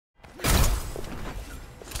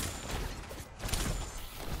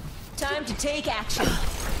Time to take action.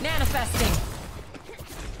 Manifesting.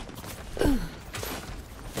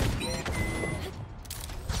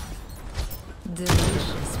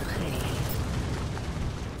 Delicious prey.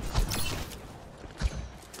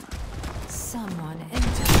 Someone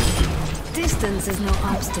entered. Distance is no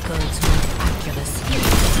obstacle to accuracy.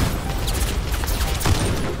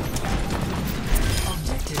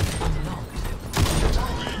 Objective unlocked.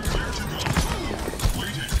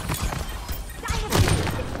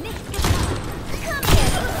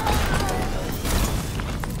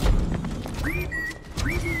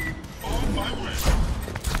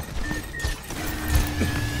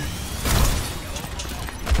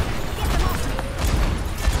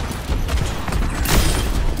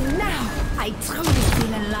 I truly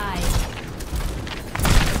feel alive.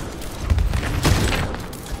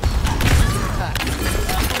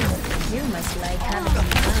 You must like having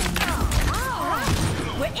fun.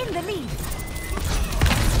 We're in the lead.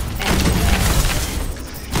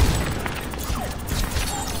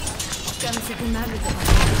 Comme c'était mal de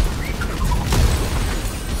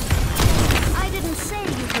I didn't say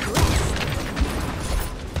you could rest.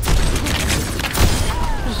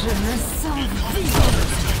 Je me sens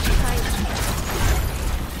vivante.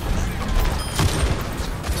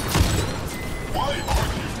 Why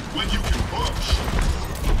argue when you can push?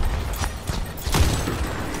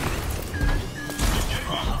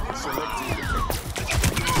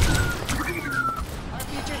 Our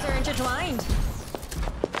futures are intertwined.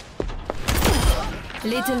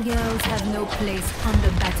 Little girls have no place on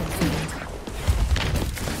the battlefield.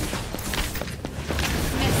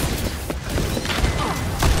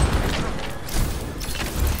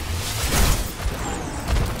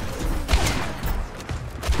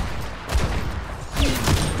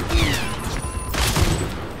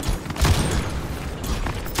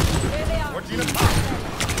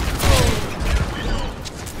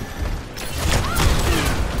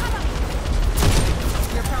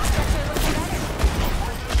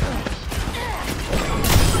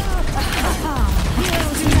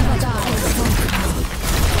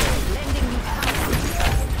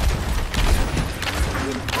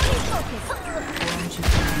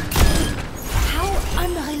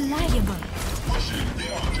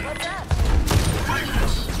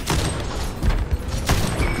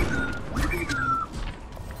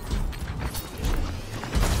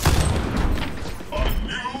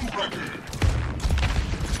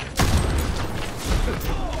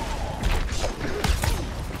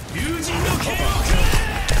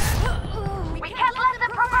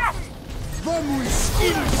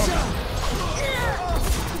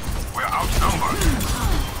 We're outnumbered.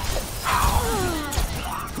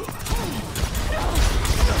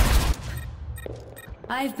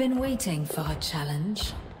 I've been waiting for a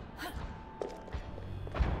challenge.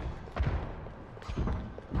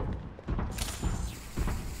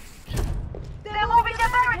 They're moving the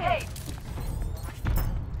barricade.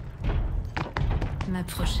 Ma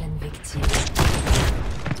prochaine victime.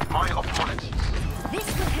 My apologies. This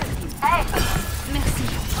will help you. Hey, merci.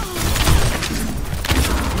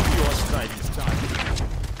 Your strike is done.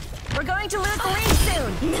 We're going to lose the lead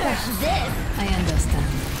soon. This. I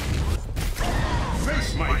understand.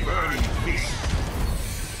 Face my burning fist.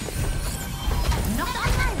 Not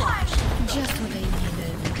on my watch. Just what I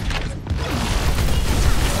needed.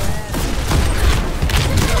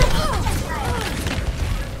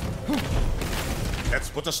 Let's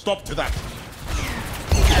put a stop to that.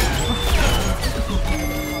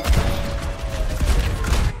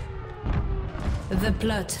 The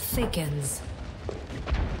plot thickens.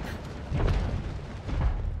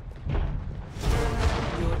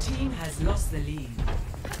 Your team has lost the lead.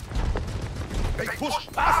 They push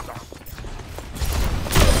past us.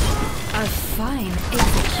 A fine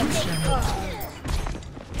execution.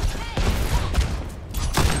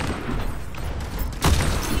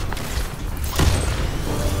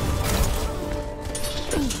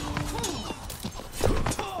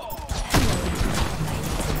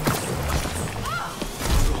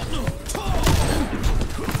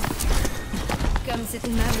 Comme c'est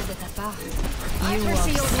aimable de ta part. You walk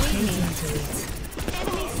straight into it.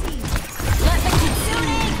 Enemy seen. Let the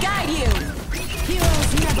Kitsune guide you.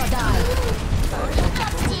 Heroes never die.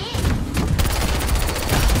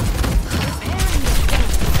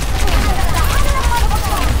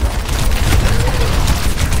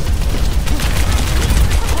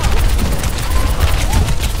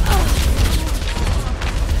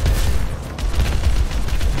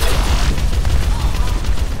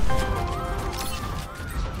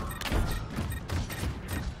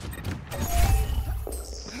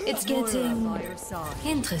 It's getting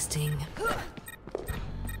interesting.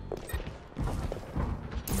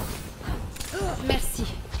 Merci.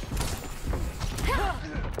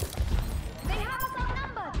 They have us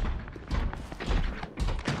outnumbered.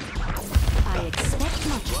 I expect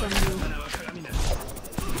much from you.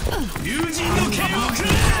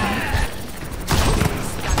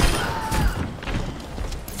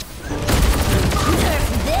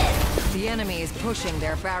 The enemy is pushing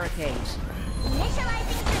their barricade.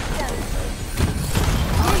 Initializing system.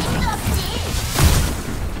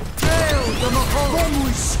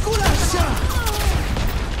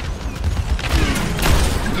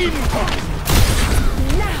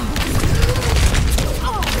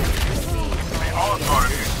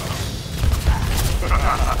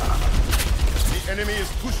 The enemy is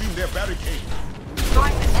pushing their barricade.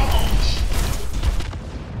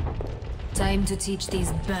 Time to teach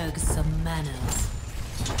these bugs some manners.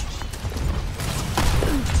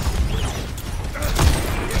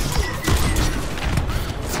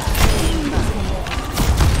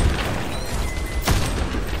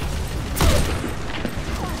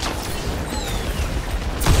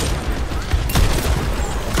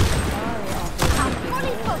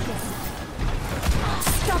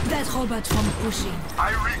 Stop that robot from pushing.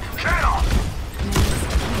 I wreak chaos!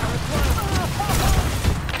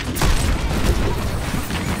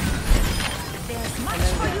 There's much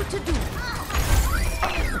for you to do.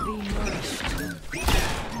 Be nourished.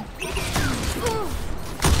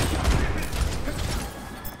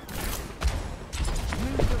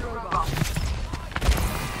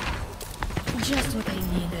 Just what I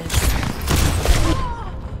needed.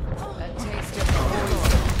 A taste of the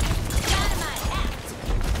warlord.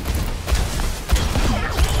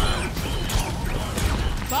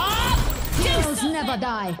 Heroes never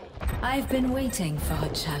die. I've been waiting for a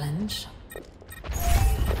challenge.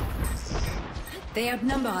 They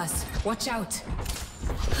outnumber us. Watch out.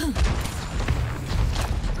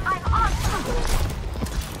 I'm awesome.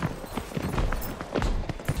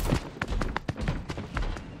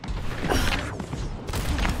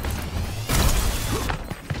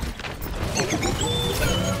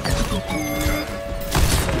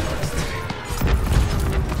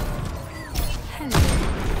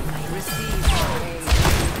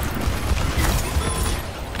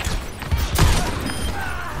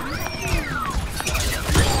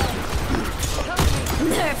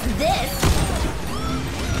 Nerf this.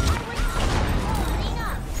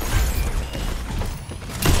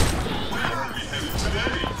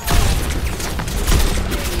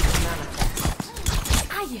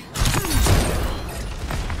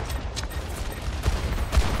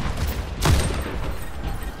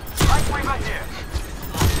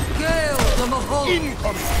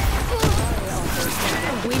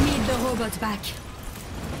 We need the robot back.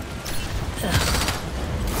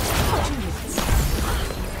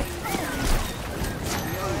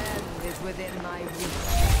 Is within my reach.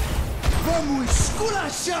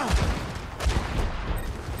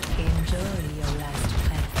 Enjoy your last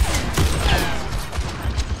breath.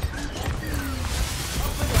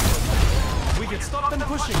 We can stop them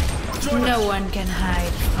pushing. No one can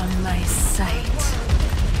hide from my sight.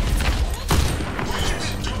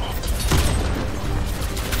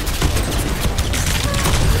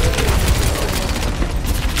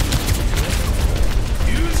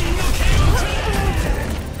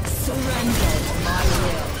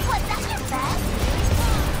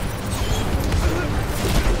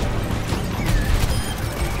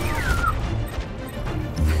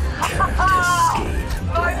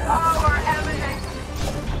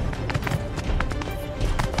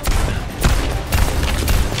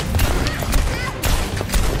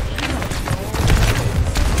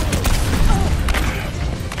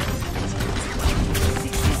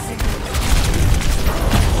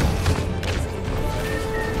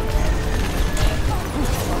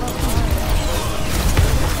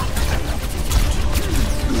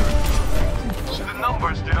 The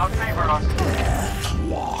numbers do not favor us.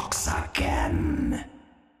 Walks again.